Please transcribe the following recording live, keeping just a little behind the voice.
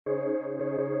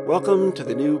Welcome to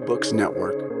the New Books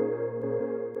Network.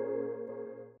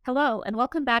 Hello, and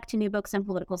welcome back to New Books in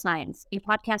Political Science, a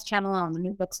podcast channel on the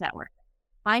New Books Network.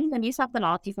 I'm Vanessa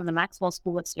Benalti from the Maxwell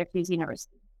School at Syracuse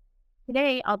University.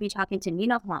 Today, I'll be talking to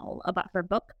Nina Hall about her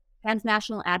book,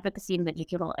 Transnational Advocacy in the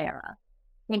Digital Era.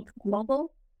 Think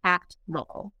Global, Act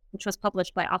Local, which was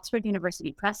published by Oxford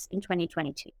University Press in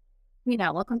 2022.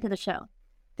 Nina, welcome to the show.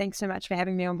 Thanks so much for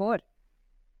having me on board.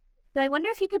 So I wonder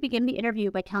if you could begin the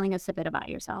interview by telling us a bit about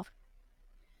yourself.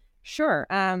 Sure.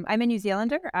 I'm a New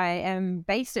Zealander. I am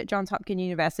based at Johns Hopkins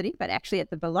University, but actually at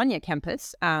the Bologna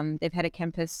campus. They've had a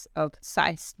campus of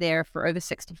SAIS there for over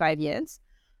 65 years.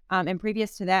 And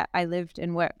previous to that, I lived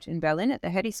and worked in Berlin at the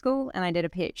Hertie School, and I did a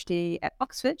PhD at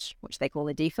Oxford, which they call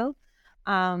a DPhil.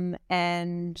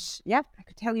 And yeah, I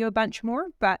could tell you a bunch more,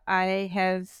 but I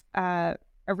have a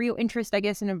real interest, I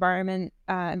guess, in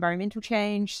environmental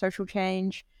change, social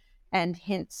change, and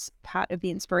hence part of the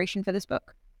inspiration for this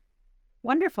book.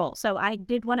 Wonderful. So I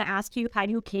did want to ask you how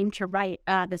you came to write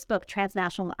this book,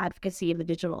 Transnational Advocacy in the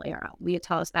Digital Era. Will you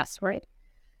tell us that story?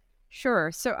 Sure.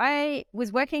 So I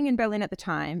was working in Berlin at the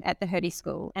time at the Hertie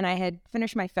School, and I had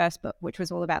finished my first book, which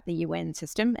was all about the UN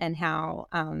system and how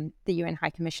the UN High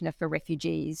Commissioner for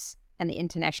Refugees and the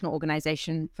International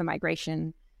Organization for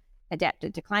Migration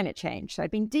adapted to climate change. So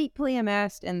I'd been deeply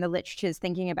immersed in the literatures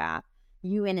thinking about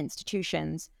UN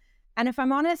institutions. And if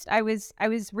I'm honest, I was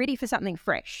ready for something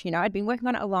fresh. You know, I'd been working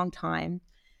on it a long time.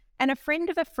 And a friend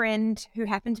of a friend who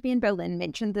happened to be in Berlin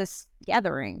mentioned this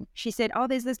gathering. She said, oh,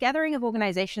 there's this gathering of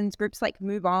organizations, groups like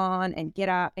Move On and Get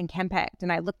Up and Campact.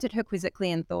 And I looked at her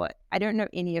quizzically and thought, I don't know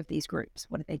any of these groups.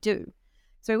 What do they do?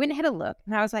 So I went and had a look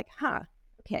and I was like,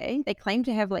 okay. They claim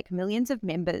to have like millions of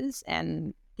members,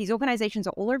 and these organizations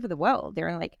are all over the world. They're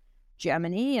in like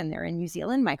Germany and they're in New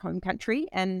Zealand, my home country.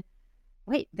 And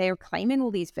wait, they're claiming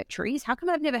all these victories. How come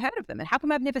I've never heard of them? And how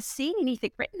come I've never seen anything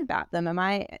written about them?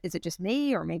 Is it just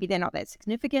me, or maybe they're not that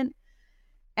significant?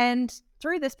 And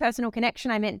through this personal connection,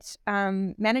 I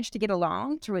managed to get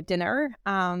along to a dinner.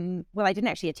 Well, I didn't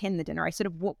actually attend the dinner. I sort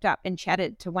of walked up and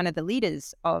chatted to one of the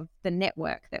leaders of the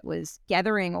network that was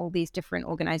gathering all these different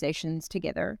organizations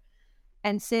together,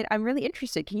 and said, I'm really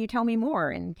interested. Can you tell me more?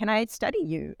 And can I study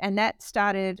you? And that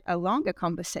started a longer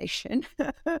conversation,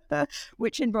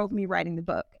 which involved me writing the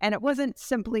book. And it wasn't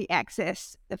simply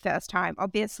access the first time.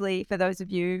 Obviously, for those of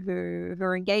you who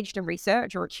are engaged in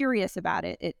research or are curious about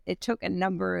it, it took a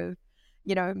number of,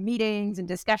 meetings and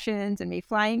discussions and me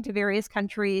flying to various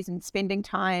countries and spending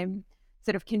time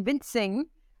sort of convincing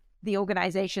the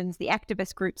organizations, the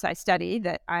activist groups I study,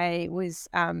 that I was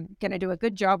going to do a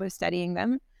good job of studying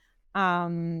them.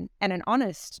 And an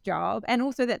honest job, and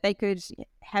also that they could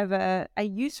have a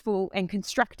useful and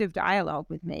constructive dialogue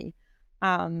with me.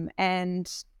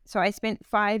 And so I spent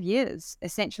 5 years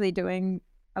essentially doing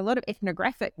a lot of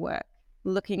ethnographic work,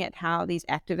 looking at how these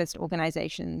activist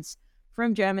organizations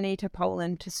from Germany to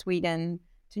Poland to Sweden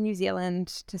to New Zealand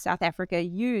to South Africa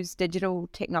use digital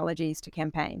technologies to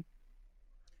campaign.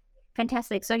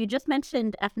 Fantastic. So you just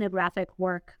mentioned ethnographic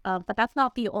work, but that's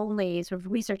not the only sort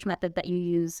of research method that you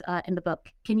use in the book.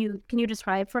 Can you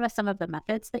describe for us some of the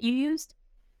methods that you used?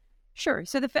 Sure.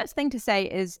 So the first thing to say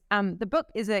is the book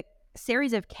is a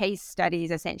series of case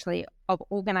studies, essentially, of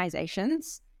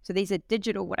organizations. So these are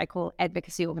digital, what I call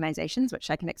advocacy organizations, which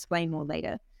I can explain more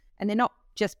later. And they're not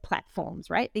just platforms,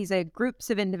 right? These are groups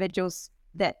of individuals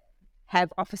that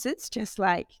have offices, just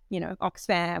like,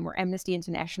 Oxfam or Amnesty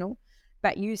International,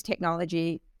 but use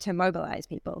technology to mobilize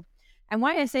people. And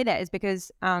why I say that is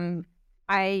because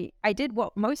I did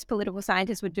what most political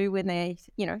scientists would do when they,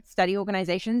 study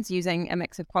organizations using a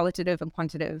mix of qualitative and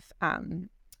quantitative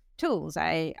tools.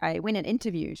 I went and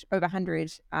interviewed over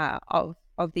 100 of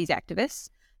these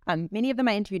activists. Many of them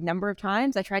I interviewed a number of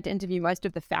times. I tried to interview most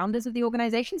of the founders of the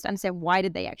organizations to understand why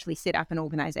did they actually set up an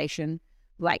organization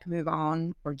like Move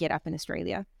On or Get Up in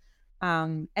Australia.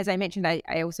 As I mentioned,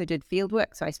 I also did field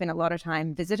work. So I spent a lot of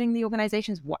time visiting the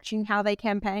organizations, watching how they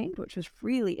campaigned, which was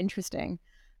really interesting.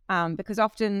 Because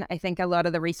often I think a lot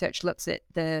of the research looks at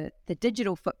the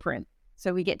digital footprint.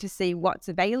 So we get to see what's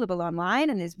available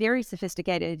online, and there's very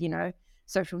sophisticated,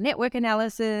 social network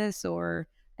analysis or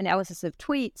analysis of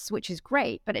tweets, which is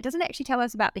great, but it doesn't actually tell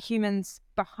us about the humans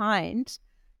behind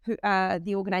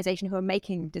the organization who are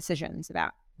making decisions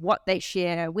about what they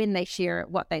share, when they share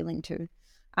it, what they link to.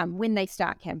 When they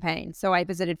start campaigns. So I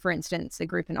visited, for instance, a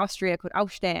group in Austria called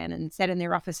Aufstehen and sat in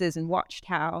their offices and watched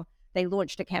how they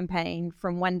launched a campaign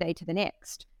from one day to the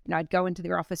next. I'd go into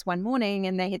their office one morning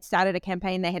and they had started a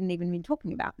campaign they hadn't even been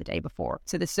talking about the day before.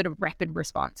 So this sort of rapid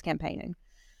response campaigning.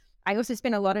 I also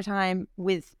spent a lot of time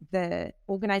with the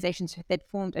organizations that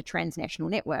formed a transnational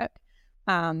network,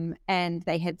 And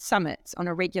they had summits on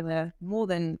a regular, more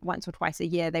than once or twice a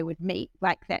year, they would meet,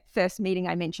 like that first meeting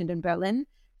I mentioned in Berlin,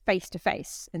 face to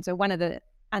face. And so one of the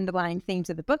underlying themes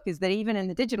of the book is that even in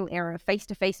the digital era,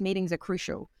 face-to-face meetings are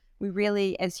crucial. We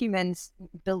really, as humans,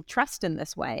 build trust in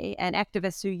this way, and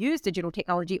activists who use digital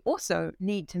technology also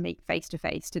need to meet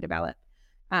face-to-face to develop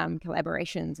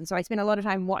collaborations. And so I spent a lot of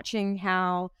time watching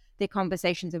how their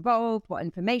conversations evolved, what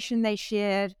information they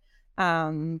shared,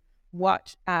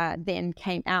 what then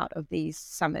came out of these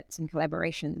summits and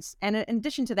collaborations. And in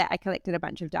addition to that, I collected a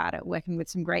bunch of data working with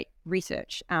some great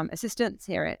research assistants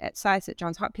here at SAIS at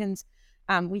Johns Hopkins.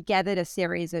 We gathered a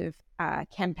series of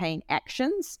campaign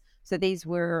actions. So these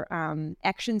were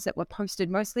actions that were posted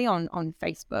mostly on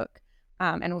Facebook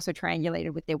and also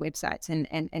triangulated with their websites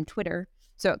and Twitter.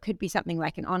 So it could be something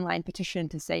like an online petition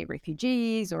to save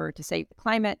refugees or to save the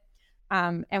climate.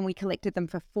 And we collected them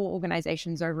for 4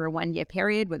 organizations over a 1-year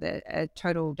period with a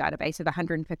total database of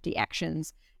 150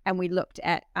 actions. And we looked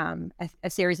at a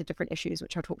series of different issues,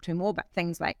 which I'll talk to more about,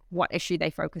 things like what issue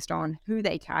they focused on, who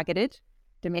they targeted,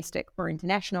 domestic or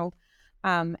international,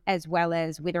 as well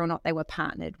as whether or not they were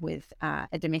partnered with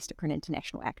a domestic or an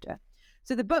international actor.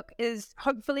 So the book is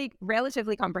hopefully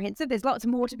relatively comprehensive. There's lots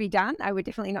more to be done. I would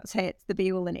definitely not say it's the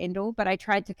be-all and end-all, but I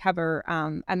tried to cover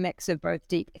a mix of both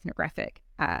deep ethnographic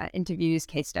interviews,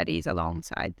 case studies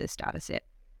alongside this data set.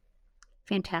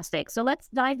 Fantastic. So let's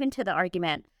dive into the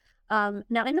argument.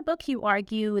 Now, in the book, you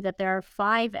argue that there are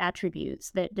 5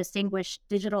 attributes that distinguish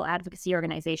digital advocacy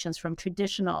organizations from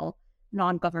traditional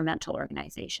non-governmental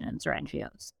organizations or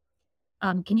NGOs.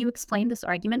 Can you explain this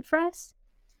argument for us?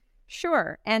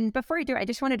 Sure. And before I do, I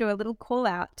just want to do a little call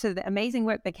out to the amazing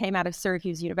work that came out of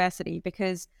Syracuse University,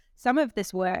 because some of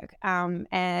this work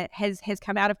has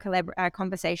come out of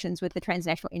conversations with the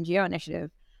Transnational NGO Initiative.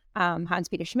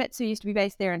 Hans-Peter Schmitz, who used to be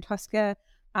based there in Tosca,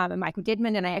 and Michael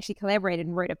Dedman, and I actually collaborated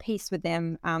and wrote a piece with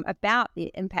them about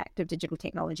the impact of digital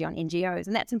technology on NGOs.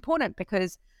 And that's important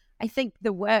because I think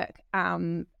the work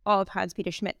of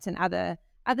Hans-Peter Schmitz and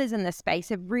others in this space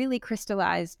have really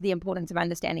crystallized the importance of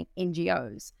understanding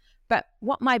NGOs. But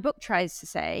what my book tries to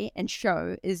say and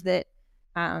show is that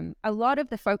a lot of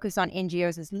the focus on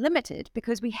NGOs is limited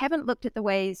because we haven't looked at the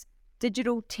ways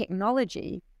digital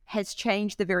technology has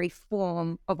changed the very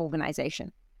form of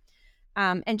organization.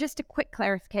 And just a quick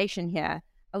clarification here,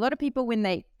 a lot of people, when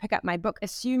they pick up my book,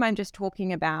 assume I'm just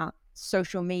talking about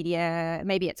social media,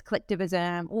 maybe it's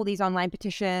collectivism, all these online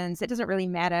petitions. It doesn't really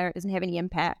matter. It doesn't have any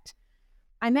impact.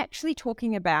 I'm actually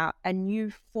talking about a new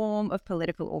form of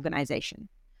political organization.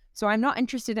 So I'm not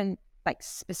interested in like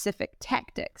specific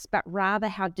tactics, but rather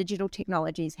how digital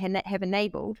technologies have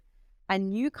enabled a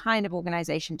new kind of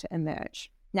organization to emerge.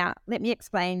 Now, let me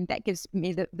explain. That gives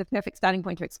me the perfect starting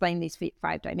point to explain these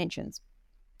 5 dimensions.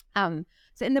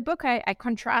 So in the book, I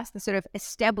contrast the sort of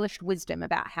established wisdom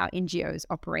about how NGOs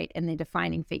operate and their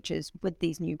defining features with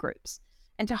these new groups.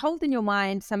 And to hold in your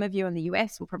mind, some of you in the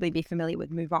US will probably be familiar with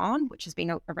Move On, which has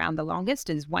been around the longest,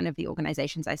 is one of the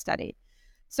organizations I studied.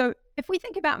 So if we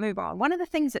think about Move On, one of the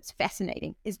things that's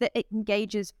fascinating is that it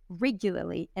engages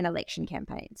regularly in election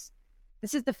campaigns.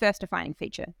 This is the first defining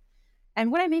feature.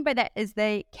 And what I mean by that is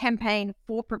they campaign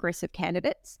for progressive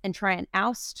candidates and try and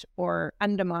oust or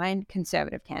undermine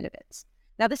conservative candidates.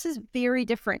 Now, this is very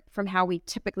different from how we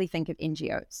typically think of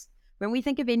NGOs. When we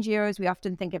think of NGOs, we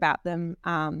often think about them,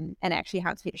 and actually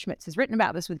Hans-Peter Schmitz has written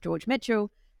about this with George Mitchell,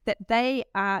 that they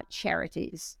are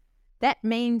charities. That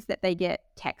means that they get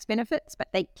tax benefits, but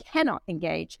they cannot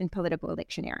engage in political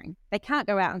electioneering. They can't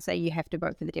go out and say, you have to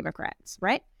vote for the Democrats,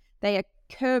 right? They are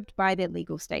curbed by their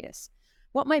legal status.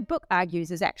 What my book argues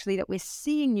is actually that we're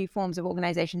seeing new forms of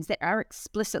organizations that are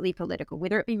explicitly political,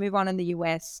 whether it be Move On in the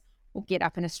US or Get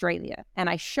Up in Australia. And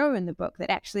I show in the book that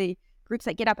actually groups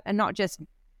like Get Up are not just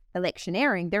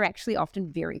electioneering, they're actually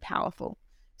often very powerful.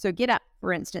 So Get Up,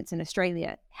 for instance, in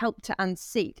Australia, helped to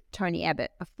unseat Tony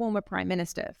Abbott, a former Prime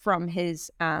Minister, from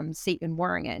his seat in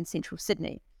Warringah in central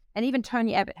Sydney. And even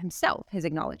Tony Abbott himself has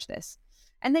acknowledged this.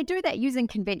 And they do that using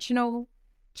conventional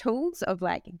tools of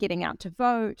like getting out to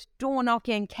vote, door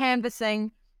knocking,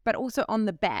 canvassing, but also on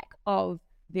the back of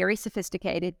very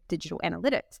sophisticated digital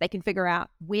analytics. They can figure out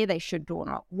where they should door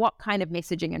knock, what kind of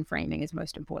messaging and framing is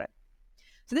most important.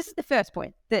 So this is the first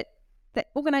point, that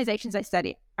organizations I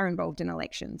study are involved in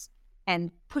elections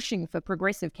and pushing for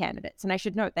progressive candidates. And I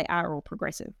should note they are all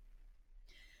progressive.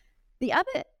 The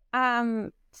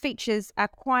other features are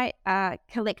quite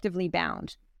collectively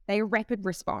bound. They are rapid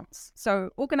response. So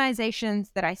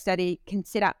organizations that I study can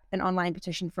set up an online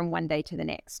petition from one day to the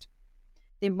next.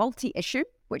 They're multi-issue,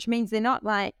 which means they're not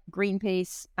like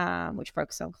Greenpeace, which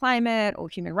focuses on climate, or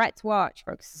Human Rights Watch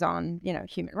focuses on,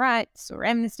 human rights, or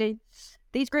Amnesty.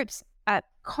 These groups are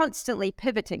constantly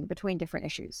pivoting between different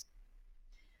issues.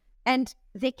 And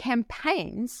their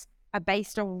campaigns are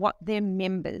based on what their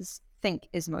members think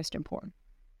is most important.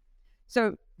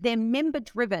 So they're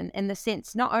member-driven in the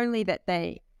sense not only that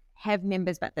they have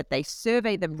members, but that they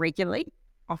survey them regularly,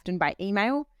 often by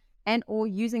email, and or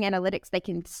using analytics, they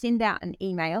can send out an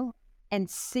email and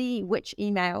see which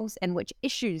emails and which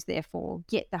issues, therefore,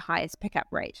 get the highest pickup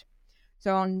rate.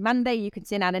 So on Monday, you can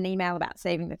send out an email about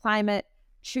saving the climate,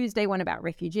 Tuesday one about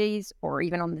refugees, or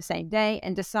even on the same day,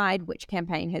 and decide which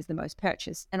campaign has the most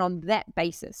purchase. And on that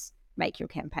basis, make your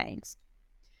campaigns.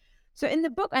 So in the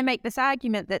book, I make this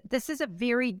argument that this is a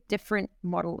very different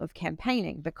model of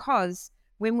campaigning, because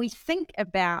when we think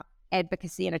about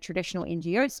advocacy in a traditional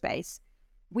NGO space,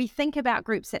 we think about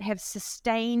groups that have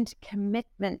sustained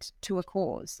commitment to a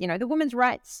cause. The women's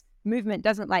rights movement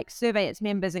doesn't survey its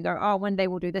members and go, oh, one day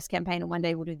we'll do this campaign and one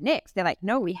day we'll do the next. They're like,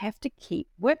 no, we have to keep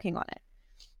working on it.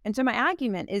 And so my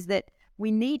argument is that we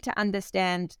need to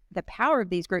understand the power of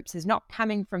these groups is not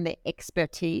coming from their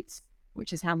expertise,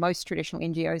 which is how most traditional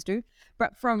NGOs do,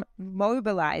 but from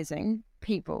mobilizing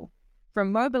people,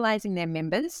 from mobilizing their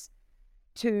members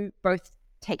to both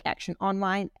take action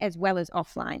online as well as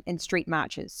offline in street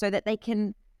marches, so that they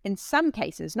can, in some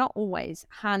cases, not always,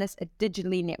 harness a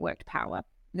digitally networked power.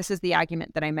 This is the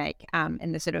argument that I make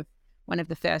in the sort of one of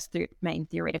the first main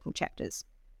theoretical chapters.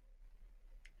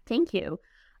 Thank you.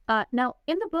 Now,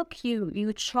 in the book,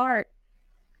 you chart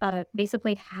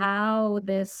basically how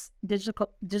this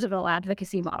digital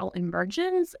advocacy model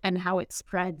emerges and how it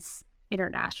spreads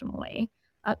internationally.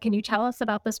 Can you tell us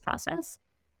about this process?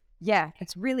 Yeah,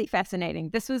 it's really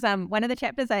fascinating. This was one of the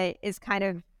chapters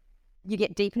you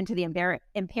get deep into the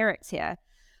empirics here.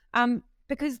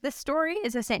 Because the story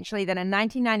is essentially that in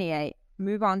 1998,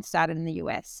 Move On started in the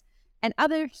US. And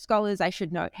other scholars, I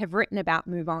should note, have written about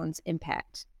Move On's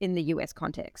impact in the US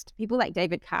context. People like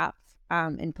David Karpf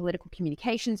in Political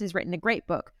Communications has written a great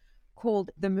book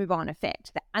called The Move On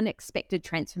Effect, The Unexpected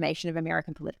Transformation of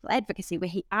American Political Advocacy, where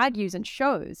he argues and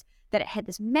shows that it had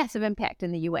this massive impact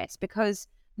in the US because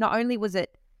not only was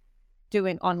it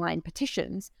doing online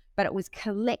petitions, but it was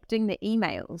collecting the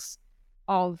emails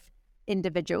of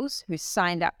individuals who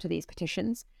signed up to these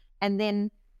petitions and then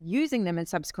using them in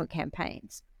subsequent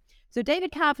campaigns. So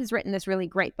David Karpf has written this really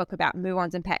great book about Move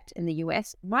On's impact in the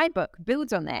US. My book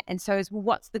builds on that and says, well,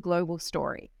 what's the global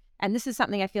story? And this is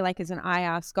something I feel like as an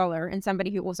IR scholar and somebody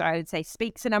who also, I would say,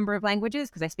 speaks a number of languages,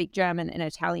 because I speak German and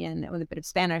Italian with a bit of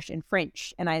Spanish and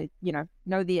French, and I,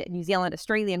 know the New Zealand,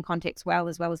 Australian context well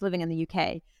as living in the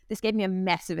UK. This gave me a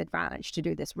massive advantage to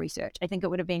do this research. I think it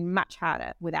would have been much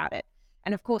harder without it.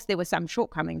 And of course, there were some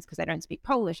shortcomings because I don't speak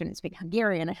Polish, I don't speak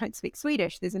Hungarian, I don't speak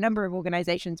Swedish. There's a number of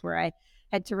organizations where I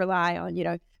had to rely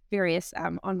on, various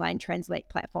online translate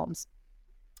platforms.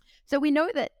 So we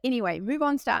know that, anyway, Move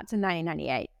On starts in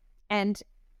 1998. And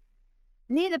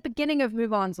near the beginning of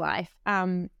Move On's life,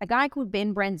 a guy called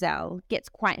Ben Branzell gets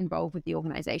quite involved with the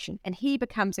organization. And he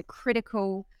becomes a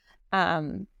critical,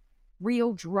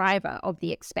 real driver of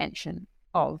the expansion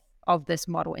of this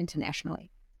model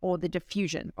internationally, or the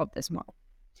diffusion of this model.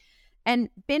 And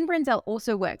Ben Branzell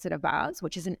also works at Avaz,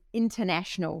 which is an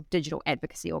international digital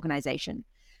advocacy organization.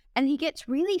 And he gets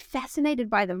really fascinated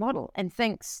by the model and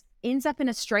ends up in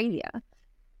Australia,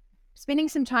 spending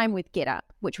some time with GetUp,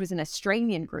 which was an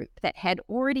Australian group that had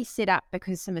already set up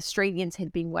because some Australians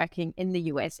had been working in the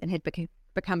US and had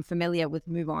become familiar with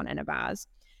Move On and Avaz.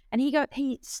 And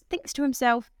he thinks to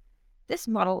himself, this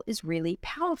model is really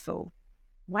powerful.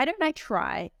 Why don't I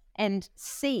try and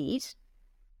seed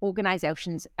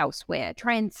organizations elsewhere,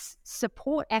 try and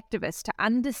support activists to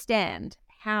understand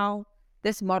how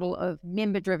this model of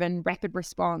member-driven rapid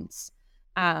response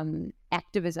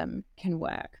activism can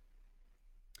work.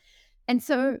 And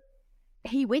so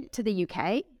he went to the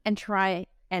UK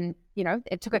and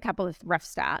it took a couple of rough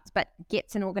starts, but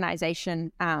gets an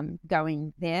organization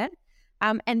going there.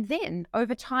 And then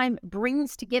over time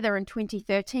brings together in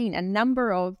 2013 a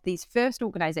number of these first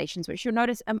organizations, which you'll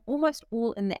notice almost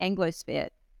all in the Anglosphere,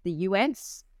 the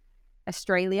US,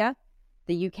 Australia,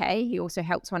 the UK. He also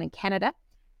helps one in Canada,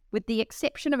 with the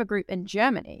exception of a group in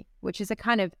Germany, which is a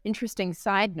kind of interesting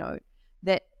side note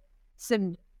that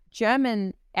some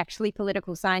German actually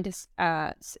political scientists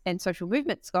and social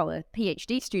movement scholar,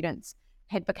 PhD students,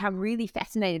 had become really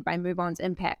fascinated by Move On's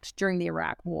impact during the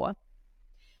Iraq War,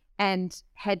 and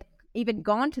had even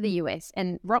gone to the US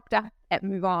and rocked up at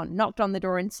Move On, knocked on the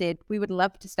door and said, we would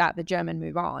love to start the German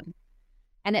Move On.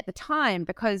 And at the time,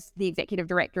 because the executive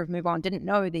director of Move On didn't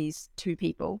know these two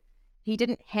people, he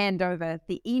didn't hand over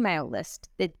the email list.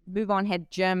 That Move On had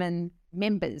German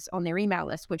members on their email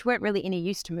list, which weren't really any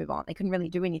use to Move On. They couldn't really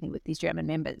do anything with these German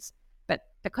members. But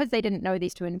because they didn't know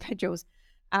these two individuals,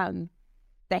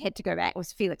 they had to go back.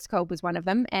 Felix Kolb was one of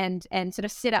them, and sort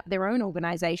of set up their own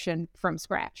organization from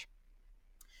scratch.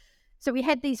 So we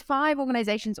had these 5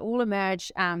 organizations all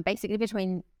emerge basically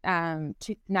between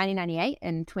 1998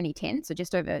 and 2010, so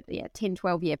just over a 10,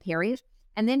 12-year period.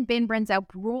 And then Ben Brenzel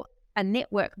brought a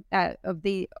network of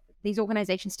these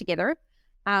organizations together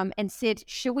and said,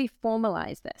 should we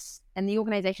formalize this? And the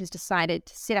organizations decided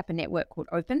to set up a network called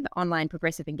OPEN, the Online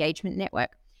Progressive Engagement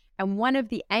Network. And one of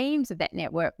the aims of that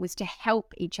network was to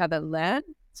help each other learn.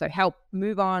 So help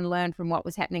Move On learn from what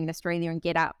was happening in Australia and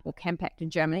Get Up or Campact in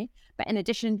Germany, but in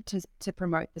addition to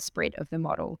promote the spread of the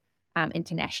model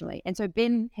internationally. And so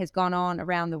Ben has gone on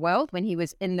around the world when he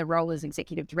was in the role as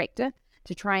executive director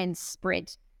to try and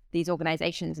spread these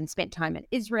organizations, and spent time in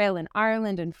Israel and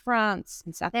Ireland and France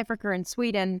and South Africa and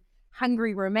Sweden,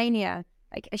 Hungary, Romania,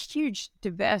 like a huge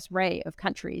diverse array of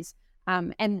countries.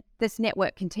 And this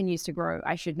network continues to grow.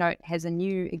 I should note, has a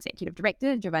new executive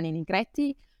director, Giovanni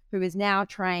Negretti, who is now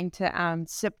trying to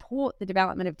support the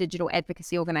development of digital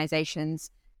advocacy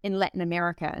organizations in Latin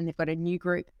America. And they've got a new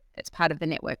group that's part of the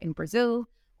network in Brazil.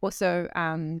 Also,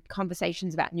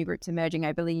 conversations about new groups emerging,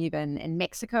 I believe, in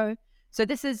Mexico. So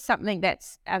this is something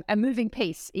that's a moving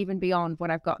piece, even beyond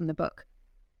what I've got in the book.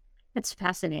 It's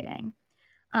fascinating.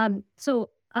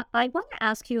 So I want to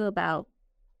ask you about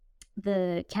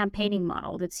the campaigning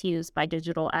model that's used by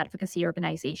digital advocacy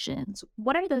organizations.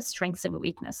 What are the strengths and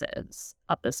weaknesses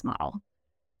of this model?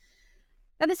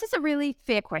 Now, this is a really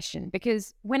fair question,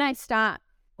 because when I start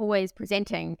always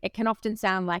presenting, it can often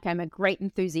sound like I'm a great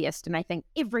enthusiast and I think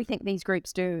everything these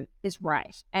groups do is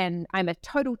right. And I'm a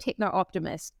total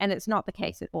techno-optimist, and it's not the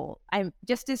case at all. I'm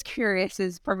just as curious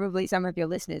as probably some of your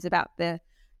listeners about the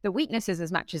weaknesses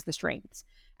as much as the strengths.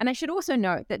 And I should also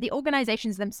note that the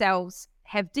organizations themselves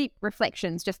have deep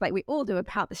reflections, just like we all do,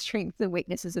 about the strengths and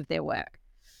weaknesses of their work.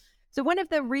 So one of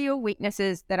the real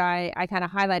weaknesses that I kind of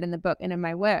highlight in the book and in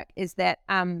my work is that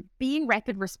being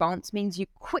rapid response means you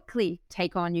quickly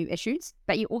take on new issues,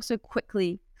 but you also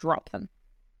quickly drop them.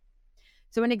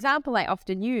 So an example I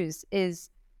often use is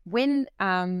when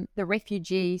the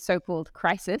refugee so-called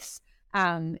crisis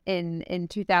in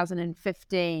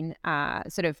 2015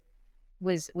 sort of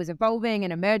was evolving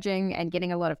and emerging and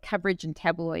getting a lot of coverage in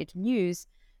tabloid news,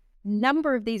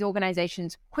 number of these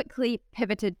organizations quickly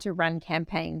pivoted to run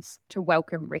campaigns to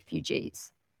welcome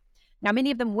refugees. Now,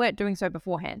 many of them weren't doing so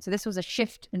beforehand, so this was a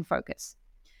shift in focus.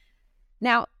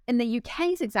 Now, in the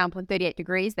UK's example, in 38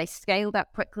 Degrees, they scaled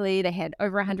up quickly. They had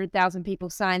over 100,000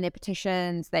 people sign their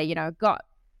petitions. They,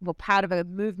 were part of a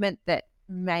movement that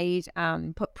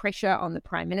put pressure on the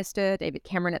Prime Minister, David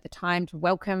Cameron, at the time, to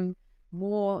welcome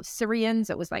more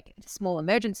Syrians. It was like a small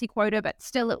emergency quota, but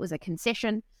still it was a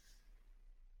concession.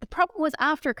 The problem was,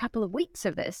 after a couple of weeks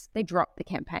of this, they dropped the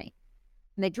campaign.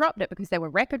 And they dropped it because they were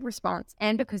rapid response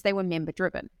and because they were member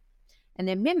driven. And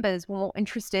their members were more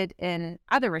interested in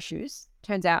other issues.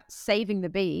 Turns out saving the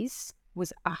bees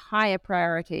was a higher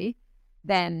priority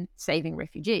than saving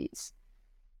refugees.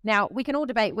 Now, we can all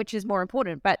debate which is more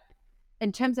important, but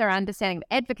in terms of our understanding of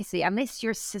advocacy, unless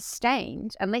you're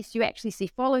sustained, unless you actually see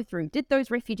follow through, did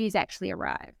those refugees actually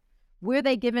arrive? Were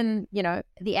they given,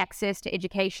 the access to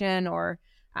education or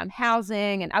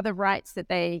housing and other rights that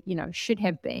they, should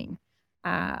have been?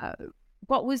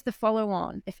 What was the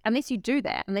follow-on? Unless you do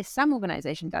that, unless some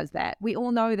organization does that, we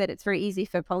all know that it's very easy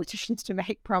for politicians to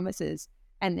make promises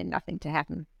and then nothing to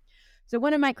happen. So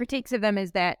one of my critiques of them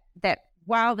is that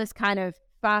while this kind of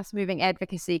fast-moving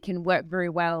advocacy can work very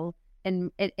well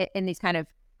in these kind of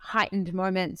heightened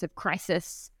moments of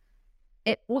crisis,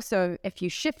 it also, if you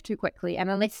shift too quickly, and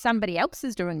unless somebody else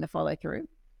is doing the follow-through,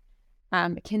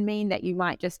 it can mean that you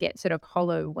might just get sort of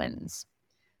hollow wins.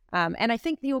 And I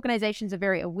think the organizations are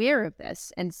very aware of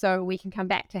this. And so we can come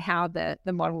back to how the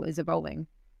model is evolving.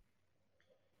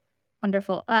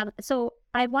 Wonderful. So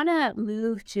I want to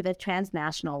move to the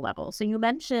transnational level. So you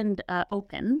mentioned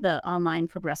OPEN, the Online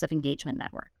Progressive Engagement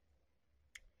Network.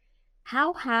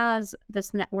 How has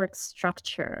this network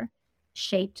structure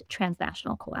shaped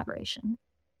transnational collaboration?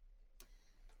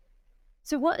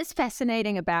 So what is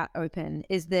fascinating about OPEN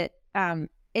is that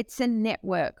it's a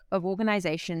network of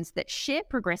organizations that share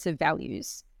progressive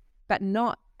values, but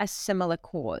not a similar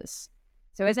cause.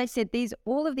 So as I said,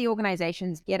 all of the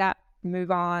organizations, Get Up,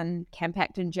 Move On,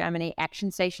 Campact in Germany,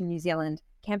 Action Station New Zealand,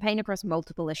 campaign across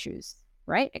multiple issues,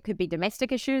 right? It could be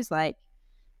domestic issues like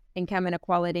income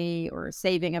inequality or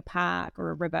saving a park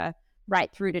or a river,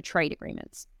 right through to trade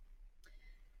agreements.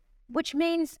 which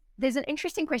means there's an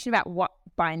interesting question about what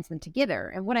binds them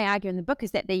together. And what I argue in the book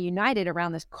is that they're united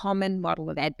around this common model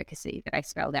of advocacy that I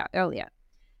spelled out earlier.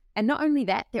 And not only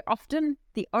that, they're often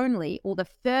the only or the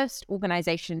first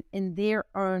organization in their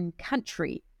own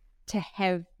country to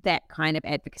have that kind of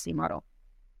advocacy model.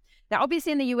 Now,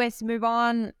 obviously in the US, Move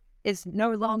On is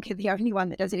no longer the only one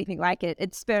that does anything like it.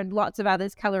 It's spurned lots of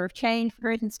others. Color of Change,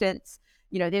 for instance.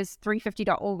 There's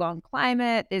 350.org on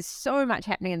climate. There's so much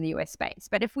happening in the US space.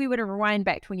 But if we were to rewind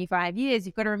back 25 years,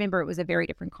 you've got to remember it was a very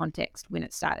different context when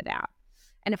it started out.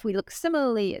 And if we look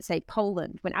similarly at, say,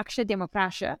 Poland, when Aksja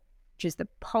Demokracja, which is the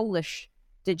Polish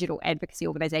digital advocacy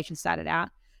organization, started out,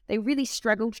 they really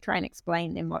struggled to try and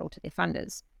explain their model to their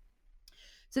funders.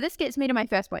 So this gets me to my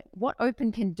first point. What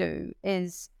Open can do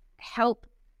is help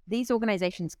these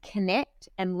organizations connect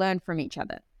and learn from each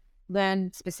other.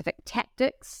 Learn specific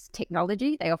tactics,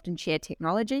 technology. They often share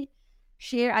technology.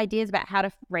 Share ideas about how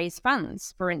to raise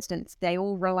funds. For instance, they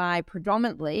all rely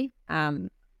predominantly,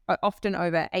 often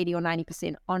over 80 or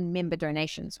 90% on member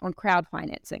donations, on crowd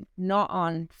financing, not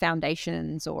on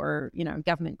foundations or,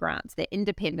 government grants. They're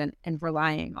independent and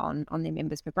relying on their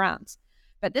members for grants.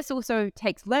 But this also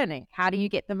takes learning. How do you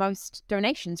get the most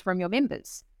donations from your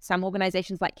members? Some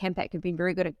organizations like Campact have been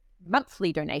very good at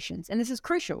monthly donations, and this is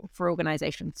crucial for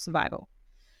organization survival.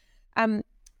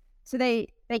 So they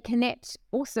connect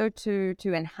also to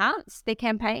enhance their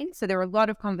campaigns. So there are a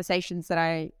lot of conversations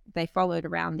that they followed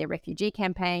around their refugee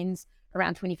campaigns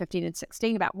around 2015 and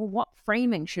 16 about, well, what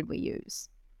framing should we use?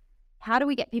 How do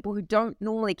we get people who don't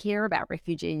normally care about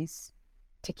refugees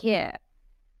to care?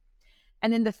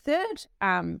 And then the third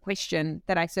question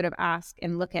that I sort of ask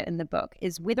and look at in the book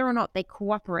is whether or not they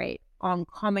cooperate on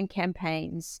common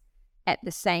campaigns at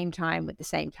the same time with the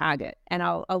same target. And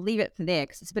I'll leave it for there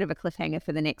because it's a bit of a cliffhanger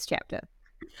for the next chapter.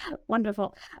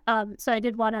 Wonderful. So I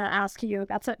did want to ask you,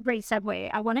 that's a great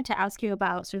segue. I wanted to ask you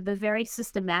about sort of the very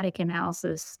systematic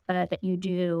analysis that you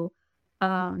do,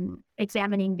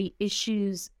 examining the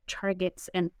issues,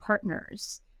 targets, and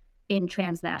partners in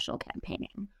transnational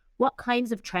campaigning. What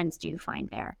kinds of trends do you find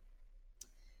there?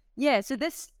 Yeah, so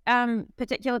this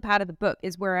particular part of the book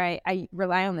is where I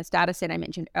rely on this data set I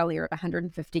mentioned earlier of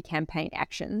 150 campaign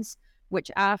actions, which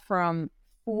are from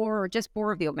just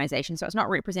four of the organizations. So it's not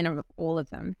representative of all of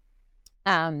them.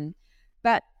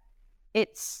 But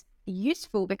it's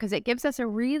useful because it gives us a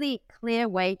really clear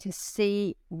way to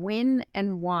see when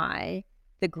and why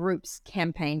the groups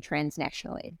campaign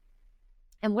transnationally.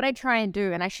 And what I try and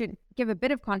do, and I should give a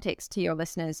bit of context to your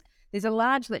listeners, there's a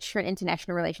large literature in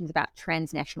international relations about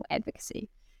transnational advocacy.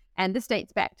 And this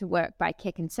dates back to work by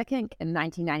Keck and Sikkink in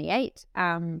 1998,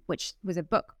 which was a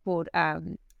book called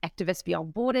Activists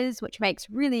Beyond Borders, which makes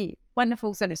really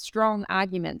wonderful sort of strong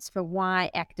arguments for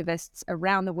why activists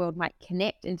around the world might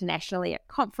connect internationally at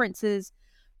conferences,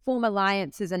 form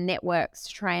alliances and networks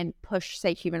to try and push,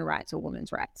 say, human rights or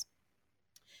women's rights.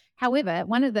 However,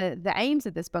 one of the aims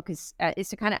of this book is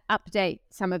to kind of update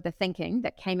some of the thinking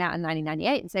that came out in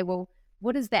 1998 and say, well,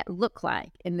 what does that look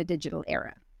like in the digital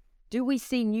era? Do we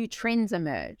see new trends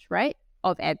emerge, right,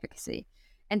 of advocacy?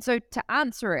 And so to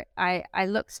answer it, I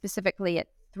look specifically at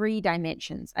three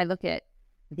dimensions. I look at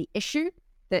the issue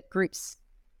that groups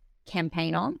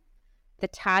campaign on, the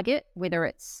target, whether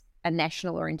it's a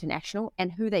national or international,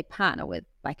 and who they partner with,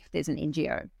 like if there's an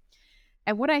NGO.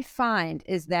 And what I find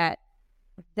is that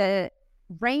the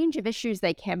range of issues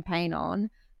they campaign on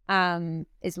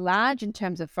is large in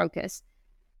terms of focus,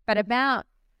 but about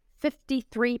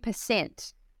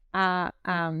 53% are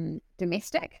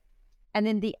domestic. And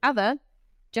then the other,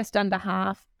 just under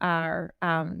half, are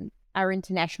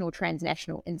international,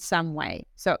 transnational in some way.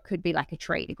 So it could be like a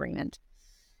trade agreement.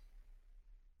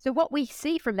 So what we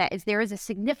see from that is there is a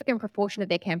significant proportion of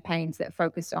their campaigns that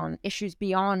focus on issues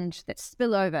beyond, that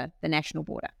spill over the national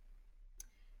border.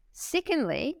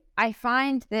 Secondly, I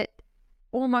find that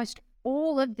almost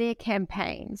all of their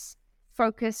campaigns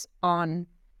focus on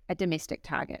a domestic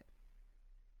target.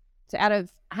 So out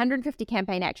of 150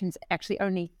 campaign actions, actually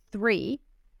only 3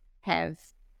 have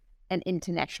an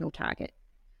international target.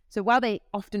 So while they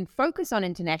often focus on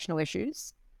international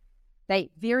issues, they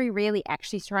very rarely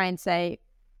actually try and say,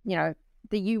 the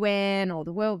UN or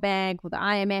the World Bank or the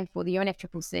IMF or the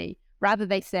UNFCCC. Rather,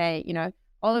 they say,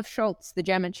 Olaf Scholz, the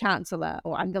German Chancellor,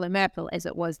 or Angela Merkel, as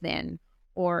it was then,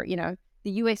 or,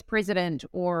 the US President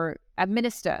or a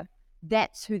minister.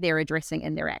 That's who they're addressing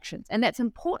in their actions. And that's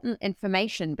important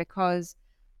information because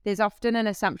there's often an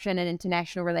assumption in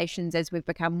international relations as we've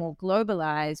become more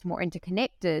globalized, more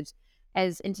interconnected,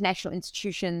 as international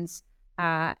institutions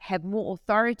have more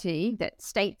authority, that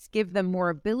states give them more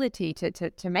ability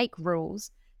to make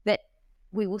rules, that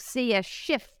we will see a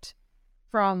shift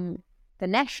from the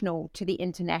national to the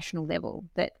international level,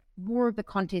 that more of the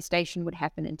contestation would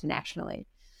happen internationally.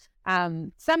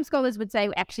 Some scholars would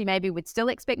say actually maybe we'd still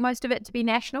expect most of it to be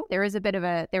national. There is a bit of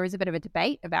a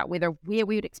debate about where we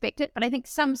would expect it, but I think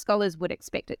some scholars would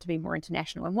expect it to be more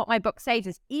international. And what my book says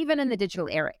is, even in the digital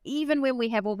era, even when we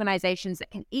have organizations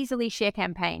that can easily share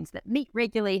campaigns, that meet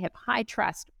regularly, have high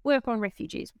trust, work on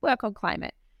refugees, work on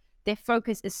climate, their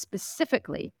focus is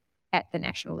specifically at the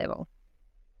national level.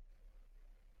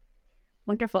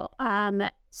 Wonderful.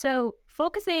 So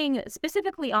focusing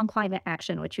specifically on climate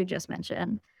action, which you just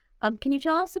mentioned, can you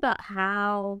tell us about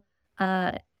how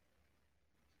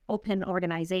open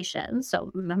organizations,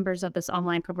 so members of this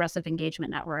online progressive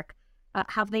engagement network,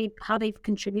 how they've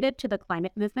contributed to the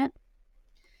climate movement?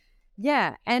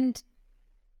 Yeah, and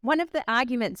one of the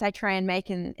arguments I try and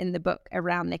make in the book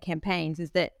around their campaigns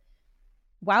is that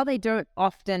while they don't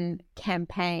often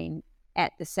campaign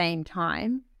at the same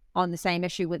time on the same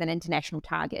issue with an international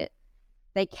target,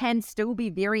 they can still be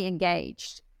very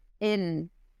engaged in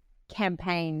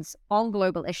campaigns on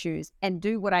global issues and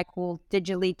do what I call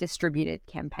digitally distributed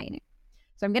campaigning.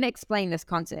 So I'm going to explain this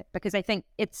concept because I think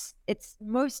it's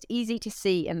most easy to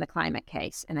see in the climate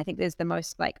case, and I think there's the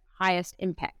most highest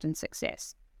impact and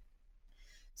success.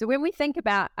 So when we think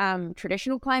about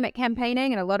traditional climate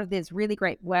campaigning, and a lot of there's really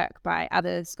great work by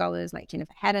other scholars like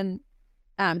Jennifer Haddon,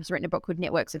 who's written a book called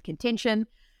Networks of Contention,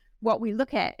 what we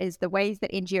look at is the ways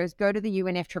that NGOs go to the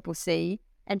UNFCCC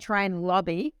and try and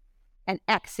lobby and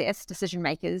access decision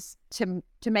makers to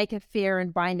make a fair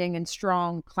and binding and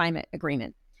strong climate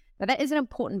agreement. Now, that is an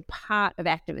important part of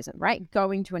activism, right?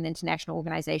 Going to an international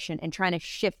organization and trying to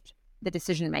shift the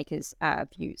decision makers'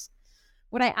 views.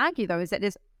 What I argue, though, is that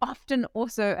there's often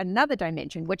also another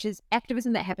dimension, which is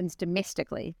activism that happens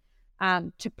domestically,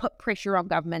 to put pressure on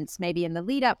governments, maybe in the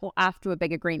lead up or after a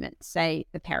big agreement, say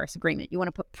the Paris Agreement. You want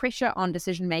to put pressure on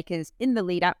decision makers in the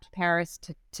lead up to Paris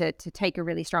to take a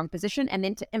really strong position and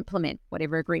then to implement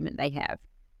whatever agreement they have.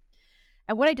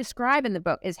 And what I describe in the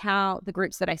book is how the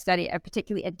groups that I study are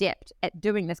particularly adept at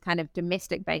doing this kind of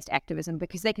domestic-based activism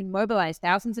because they can mobilize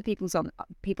thousands of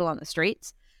people on the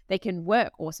streets. They can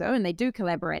work also, and they do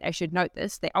collaborate. I should note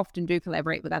this. They often do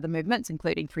collaborate with other movements,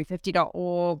 including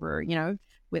 350.org or,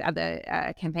 with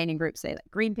other campaigning groups, say like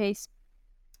Greenpeace.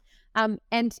 And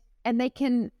they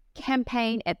can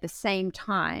campaign at the same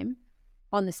time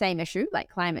on the same issue, like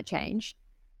climate change,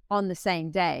 on the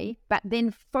same day, but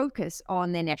then focus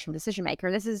on their national decision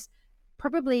maker. This is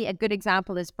probably a good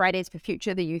example is Fridays for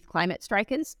Future, the youth climate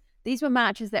strikers. These were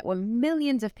marches that were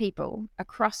millions of people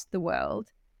across the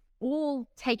world all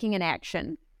taking an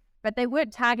action, but they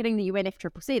weren't targeting the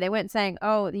UNFCCC. They weren't saying,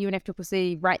 oh, the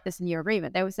UNFCCC, write this in your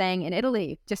agreement. They were saying, in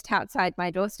Italy, just outside my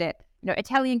doorstep,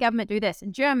 Italian government do this,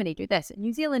 and Germany do this, and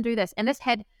New Zealand do this. And this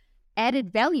had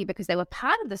added value because they were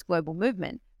part of this global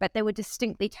movement, but they were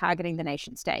distinctly targeting the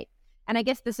nation state. And I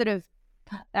guess the sort of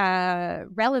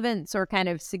relevance or kind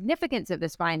of significance of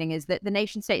this finding is that the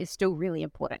nation state is still really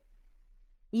important.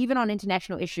 Even on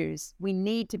international issues, we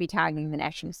need to be targeting the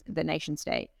nation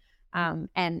state. And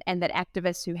that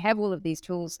activists who have all of these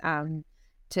tools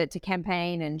to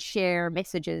campaign and share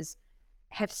messages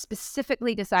have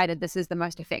specifically decided this is the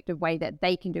most effective way that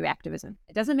they can do activism.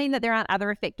 It doesn't mean that there aren't other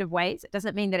effective ways. It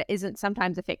doesn't mean that it isn't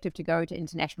sometimes effective to go to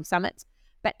international summits.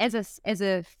 But as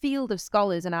a field of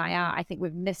scholars in IR, I think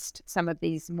we've missed some of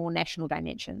these more national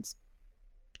dimensions.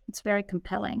 It's very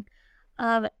compelling.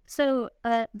 So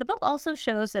the book also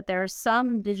shows that there are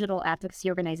some digital advocacy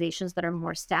organizations that are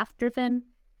more staff-driven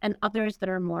and others that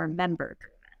are more member-driven.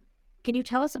 Can you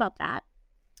tell us about that?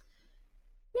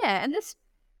 Yeah, and this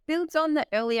builds on the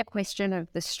earlier question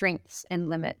of the strengths and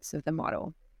limits of the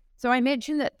model. So I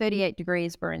mentioned that 38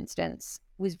 Degrees, for instance,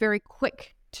 was very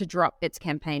quick to drop its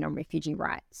campaign on refugee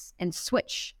rights and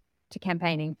switch to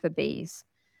campaigning for bees.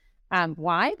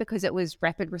 Why? Because it was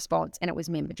rapid response and it was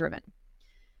member-driven.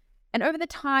 And over the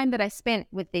time that I spent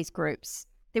with these groups,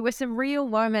 there were some real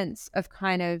moments of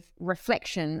kind of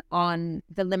reflection on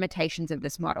the limitations of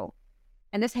this model.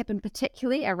 And this happened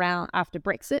particularly around after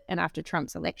Brexit and after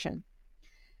Trump's election.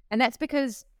 And that's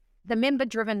because the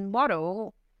member-driven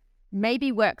model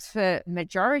maybe works for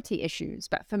majority issues,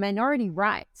 but for minority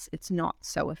rights, it's not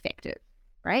so effective,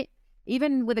 right?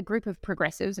 Even with a group of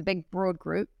progressives, a big broad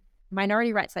group,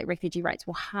 minority rights like refugee rights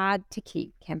were hard to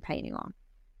keep campaigning on.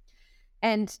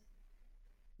 And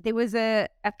there was a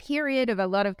period of a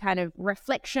lot of kind of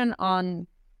reflection on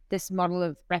this model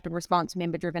of rapid response,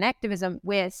 member-driven activism,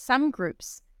 where some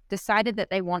groups decided that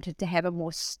they wanted to have a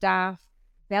more staff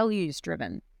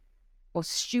values-driven or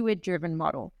steward-driven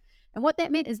model. And what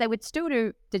that meant is they would still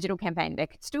do digital campaign, they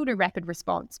could still do rapid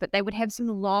response, but they would have some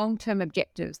long-term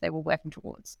objectives they were working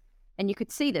towards. And you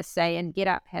could see this, say, and Get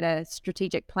Up had a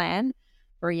strategic plan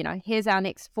for, here's our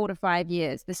next 4 to 5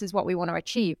 years. This is what we want to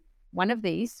achieve. One of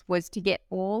these was to get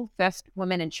all first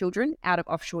women and children out of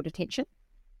offshore detention.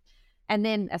 And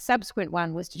then a subsequent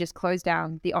one was to just close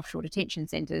down the offshore detention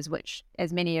centres, which,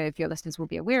 as many of your listeners will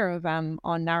be aware of, on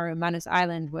Nauru Manus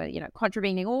Island were,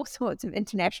 contravening all sorts of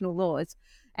international laws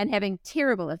and having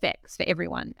terrible effects for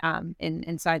everyone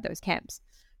inside those camps,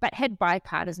 but had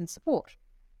bipartisan support.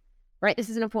 Right? This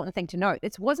is an important thing to note.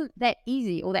 It wasn't that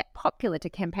easy or that popular to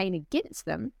campaign against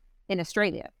them in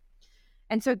Australia.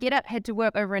 And so Get Up had to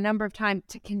work over a number of times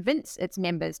to convince its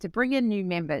members, to bring in new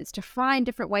members, to find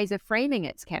different ways of framing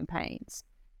its campaigns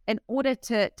in order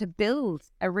to build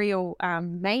a real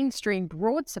mainstream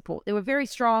broad support. There were very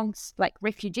strong, like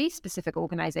refugee-specific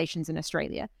organizations in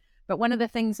Australia. But one of the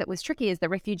things that was tricky is the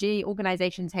refugee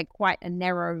organizations had quite a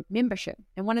narrow membership.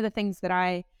 And one of the things that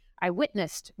I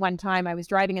witnessed one time, I was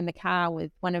driving in the car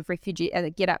with one of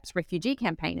Get Up's refugee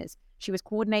campaigners. She was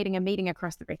coordinating a meeting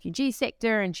across the refugee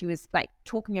sector, and she was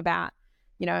talking about,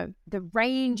 the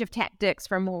range of tactics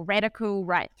from more radical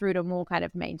right through to more kind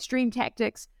of mainstream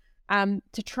tactics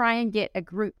to try and get a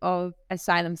group of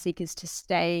asylum seekers to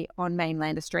stay on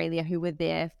mainland Australia who were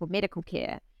there for medical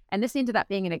care. And this ended up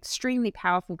being an extremely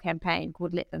powerful campaign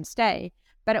called Let Them Stay.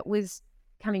 But it was,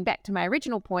 coming back to my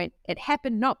original point, it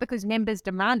happened not because members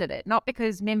demanded it, not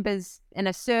because members in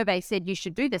a survey said you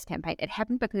should do this campaign. It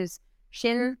happened because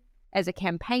Shen, as a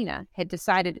campaigner, had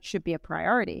decided it should be a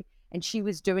priority, and she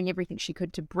was doing everything she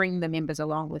could to bring the members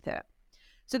along with her.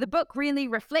 So the book really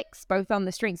reflects both on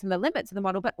the strengths and the limits of the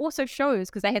model, but also shows,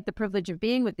 because they had the privilege of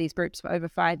being with these groups for over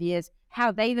 5 years,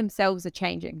 how they themselves are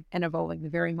changing and evolving the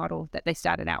very model that they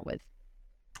started out with.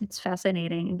 It's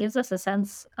fascinating. It gives us a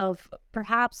sense of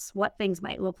perhaps what things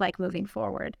might look like moving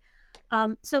forward.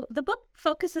 So the book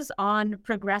focuses on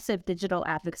progressive digital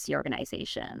advocacy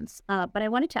organizations, but I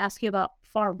wanted to ask you about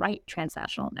far-right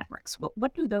transnational networks.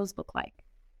 What do those look like?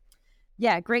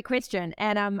 Yeah, great question.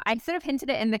 And I sort of hinted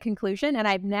it in the conclusion, and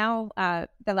I've now,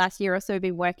 the last year or so,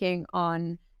 been working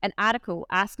on an article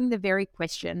asking the very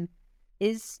question,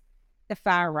 is the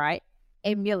far right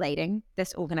emulating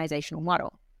this organizational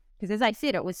model? Because as I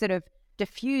said, it was sort of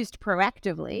diffused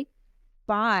proactively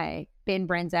by Ben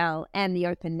Branzell and the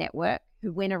Open Network,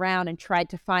 who went around and tried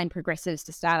to find progressives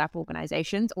to start up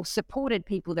organizations or supported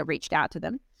people that reached out to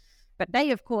them. But they,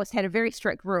 of course, had a very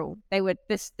strict rule.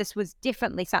 This was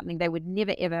definitely something they would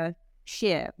never, ever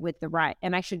share with the right.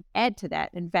 And I should add to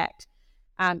that, in fact,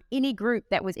 any group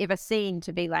that was ever seen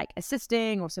to be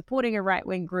assisting or supporting a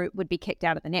right-wing group would be kicked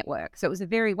out of the network. So it was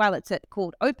while it's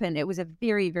called open, it was a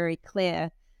very, very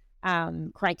clear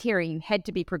criteria. You had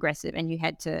to be progressive and you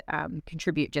had to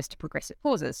contribute just to progressive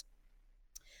causes.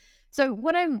 So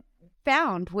what I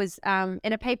found was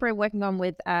in a paper I'm working on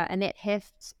with Annette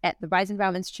Heft at the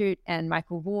Weizenbaum Institute and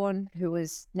Michael Vaughan, who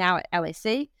is now at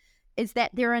LSE, is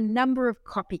that there are a number of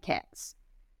copycats,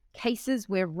 cases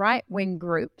where right-wing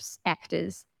groups,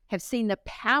 actors, have seen the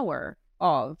power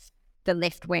of the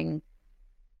left-wing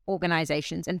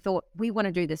organizations and thought, we want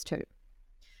to do this too.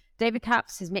 David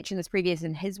Karps has mentioned this previous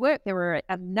in his work. There were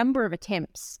a number of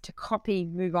attempts to copy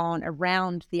Move On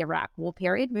around the Iraq War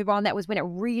period. Move On, that was when it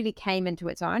really came into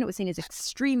its own. It was seen as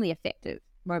extremely effective,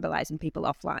 mobilizing people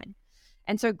offline.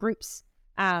 And so groups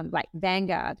like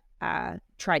Vanguard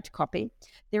tried to copy.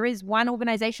 There is one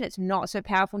organization that's not so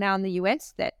powerful now in the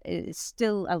US that is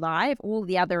still alive. All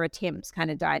the other attempts kind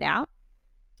of died out.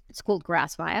 It's called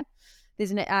Grassfire.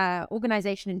 There's an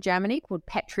organization in Germany called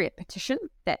Patriot Petition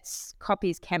that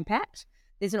copies Campact.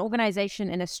 There's an organization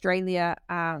in Australia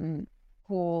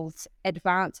called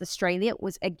Advance Australia. It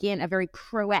was, again, a very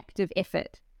proactive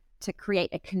effort to create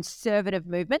a conservative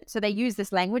movement. So they use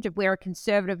this language of we're a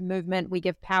conservative movement. We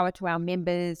give power to our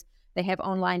members. They have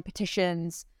online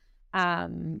petitions.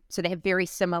 So they have very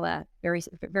similar,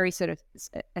 very sort of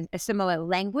a similar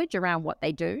language around what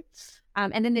they do.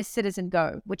 And then there's Citizen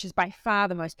Go, which is by far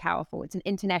the most powerful. It's an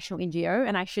international NGO,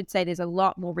 and I should say there's a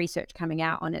lot more research coming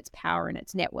out on its power and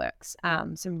its networks.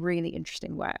 Some really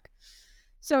interesting work.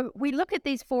 So we look at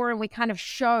these four and we kind of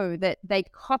show that they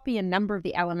copy a number of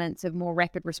the elements of more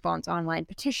rapid response online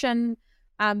petition,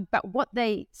 but what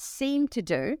they seem to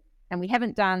do, and we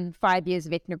haven't done 5 years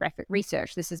of ethnographic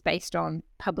research, this is based on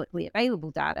publicly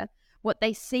available data, what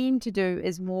they seem to do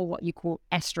is more what you call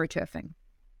astroturfing.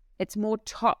 It's more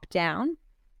top-down,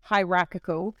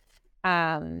 hierarchical,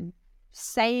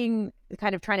 saying,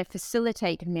 kind of trying to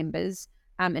facilitate members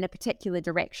in a particular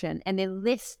direction, and they're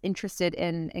less interested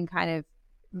in kind of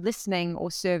listening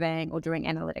or surveying or doing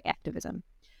analytic activism.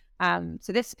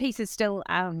 So this piece is still,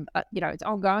 it's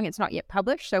ongoing. It's not yet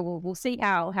published. So we'll see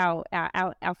how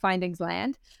our findings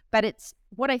land. But it's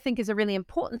what I think is a really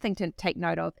important thing to take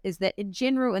note of is that in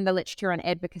general, in the literature on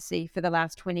advocacy for the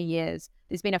last 20 years,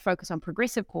 there's been a focus on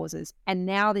progressive causes. And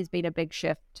now there's been a big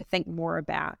shift to think more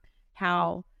about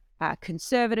how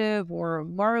conservative or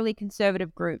morally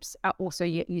conservative groups are also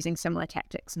using similar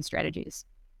tactics and strategies.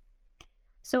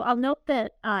 So I'll note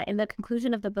that in the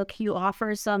conclusion of the book, you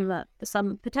offer some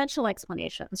potential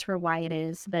explanations for why it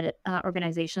is that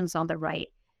organizations on the right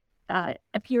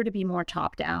appear to be more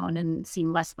top-down and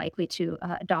seem less likely to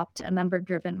adopt a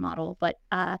member-driven model. But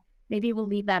maybe we'll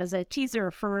leave that as a teaser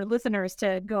for listeners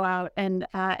to go out and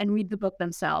read the book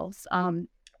themselves,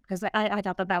 because I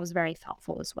thought that was very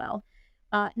thoughtful as well.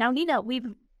 Now, Nina, we've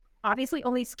obviously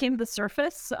only skimmed the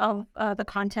surface of the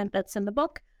content that's in the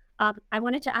book. I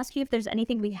wanted to ask you if there's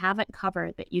anything we haven't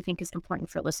covered that you think is important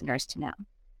for listeners to know.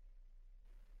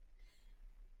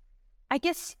 I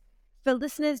guess for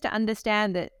listeners to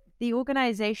understand that the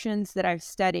organizations that I've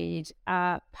studied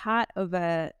are part of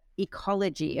a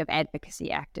ecology of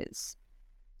advocacy actors.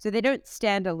 So they don't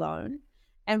stand alone.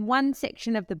 And one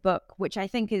section of the book, which I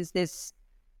think is this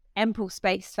ample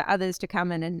space for others to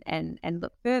come in and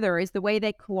look further, is the way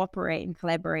they cooperate and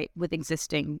collaborate with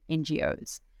existing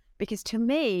NGOs. Because to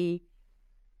me,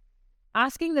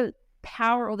 asking the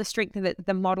power or the strength of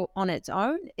the model on its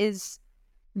own is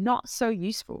not so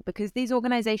useful, because these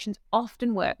organizations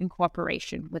often work in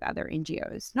cooperation with other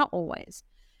NGOs, not always.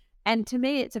 And to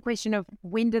me, it's a question of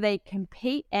when do they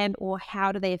compete and or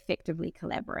how do they effectively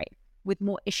collaborate with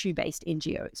more issue-based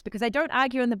NGOs? Because I don't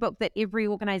argue in the book that every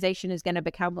organization is going to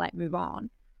become like Move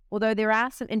On, although there are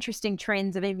some interesting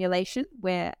trends of emulation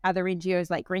where other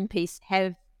NGOs like Greenpeace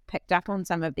have picked up on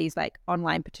some of these like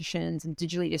online petitions and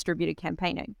digitally distributed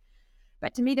campaigning.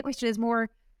 But to me, the question is more,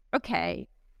 okay,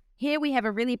 here we have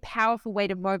a really powerful way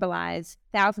to mobilize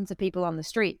thousands of people on the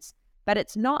streets, but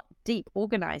it's not deep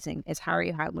organizing, as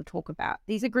Harry will talk about.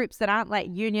 These are groups that aren't like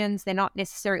unions. They're not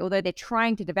necessary, although they're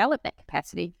trying to develop that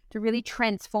capacity to really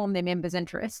transform their members'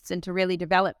 interests and to really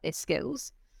develop their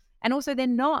skills. And also they're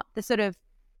not the sort of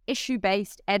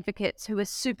issue-based advocates who are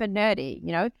super nerdy,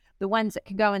 the ones that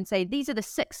can go and say, these are the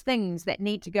 6 things that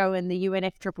need to go in the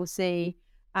UNFCCC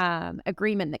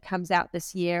agreement that comes out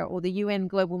this year, or the UN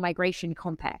Global Migration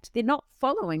Compact. They're not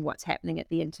following what's happening at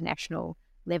the international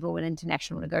level and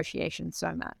international negotiations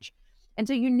so much. And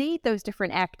so you need those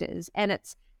different actors, and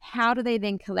it's how do they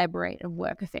then collaborate and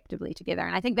work effectively together?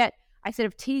 And I think that I sort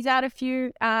of tease out a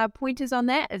few pointers on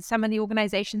that as some of the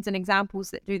organizations and examples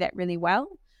that do that really well.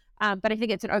 But I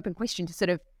think it's an open question to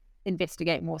sort of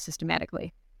investigate more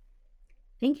systematically.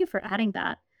 Thank you for adding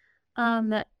that.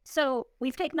 So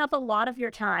we've taken up a lot of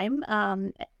your time,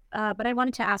 but I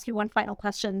wanted to ask you one final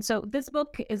question. So this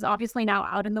book is obviously now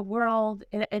out in the world.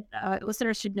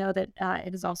 Listeners should know that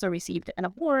it has also received an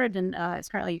award and is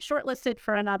currently shortlisted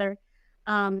for another.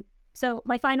 So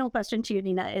my final question to you,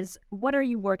 Nina, is what are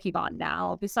you working on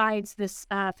now besides this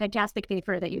fantastic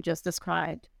paper that you just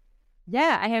described?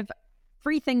 Yeah, I have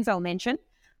 3 things I'll mention.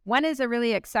 One is a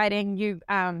really exciting new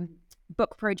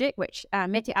book project, which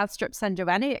Mette Alstrup San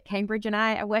Giovanni at Cambridge and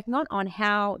I are working on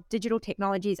how digital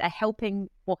technologies are helping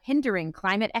or hindering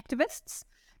climate activists.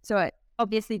 So it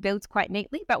obviously builds quite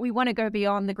neatly, but we want to go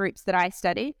beyond the groups that I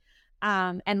study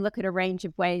and look at a range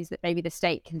of ways that maybe the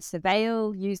state can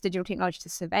use digital technology to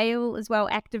surveil as well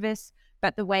activists,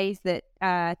 but the ways that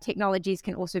technologies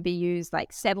can also be used,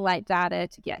 like satellite data,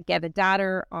 to gather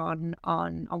data on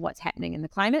what's happening in the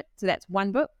climate. So that's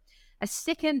one book. A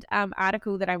second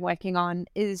article that I'm working on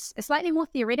is a slightly more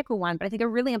theoretical one, but I think a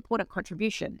really important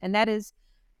contribution. And that is,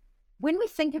 when we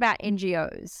think about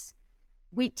NGOs,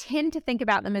 we tend to think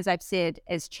about them, as I've said,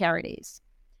 as charities.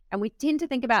 And we tend to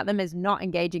think about them as not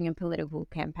engaging in political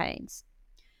campaigns.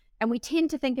 And we tend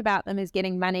to think about them as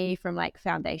getting money from like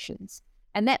foundations.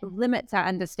 And that limits our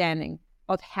understanding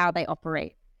of how they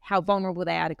operate, how vulnerable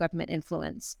they are to government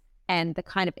influence, and the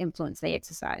kind of influence they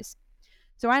exercise.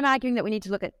 So I'm arguing that we need to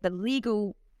look at the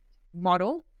legal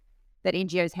model that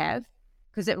NGOs have,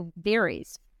 because it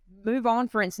varies. Move On,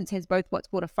 for instance, has both what's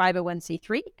called a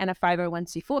 501c3 and a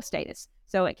 501c4 status.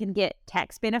 So it can get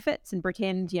tax benefits and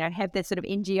pretend, have this sort of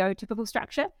NGO typical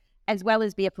structure, as well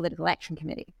as be a political action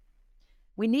committee.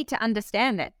 We need to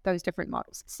understand those different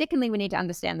models. Secondly, we need to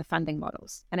understand the funding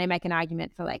models. And I make an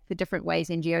argument for like the different ways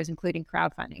NGOs, including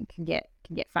crowdfunding, can get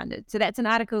funded. So that's an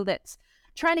article that's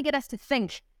trying to get us to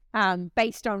think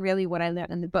based on really what I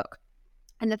learned in the book.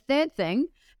 And the third thing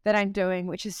that I'm doing,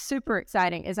 which is super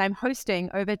exciting, is I'm hosting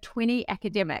over 20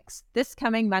 academics this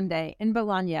coming Monday in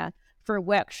Bologna for a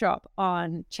workshop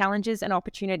on challenges and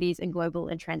opportunities in global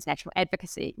and transnational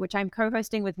advocacy, which I'm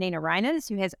co-hosting with Nina Reiners,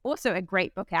 who has also a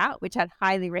great book out, which I'd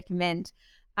highly recommend,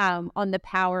 on the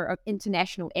power of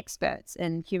international experts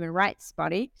in human rights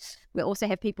body. We also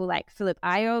have people like Philip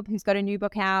Ayoub, who's got a new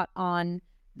book out on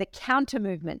the counter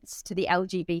movements to the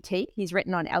LGBT. He's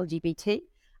written on LGBT.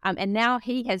 And now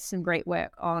he has some great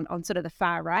work on sort of the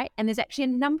far right. And there's actually a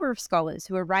number of scholars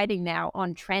who are writing now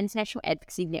on transnational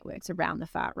advocacy networks around the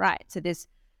far right. So there's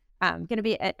going to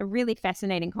be a really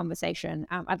fascinating conversation.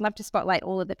 I'd love to spotlight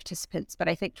all of the participants, but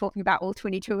I think talking about all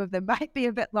 22 of them might be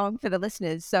a bit long for the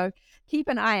listeners. So keep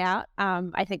an eye out.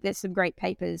 I think there's some great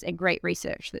papers and great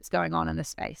research that's going on in this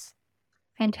space.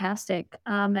 Fantastic.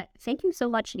 Thank you so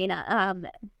much, Nina.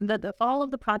 All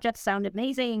of the projects sound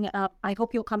amazing. I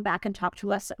hope you'll come back and talk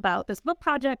to us about this book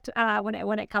project when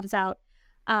it comes out.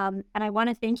 And I want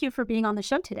to thank you for being on the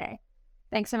show today.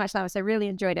 Thanks so much, Lois. I really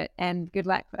enjoyed it, and good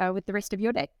luck with the rest of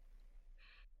your day.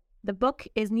 The book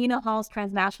is Nina Hall's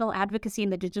Transnational Advocacy in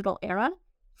the Digital Era,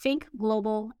 Think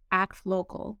Global, Act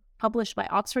Local, published by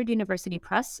Oxford University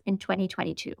Press in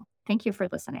 2022. Thank you for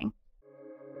listening.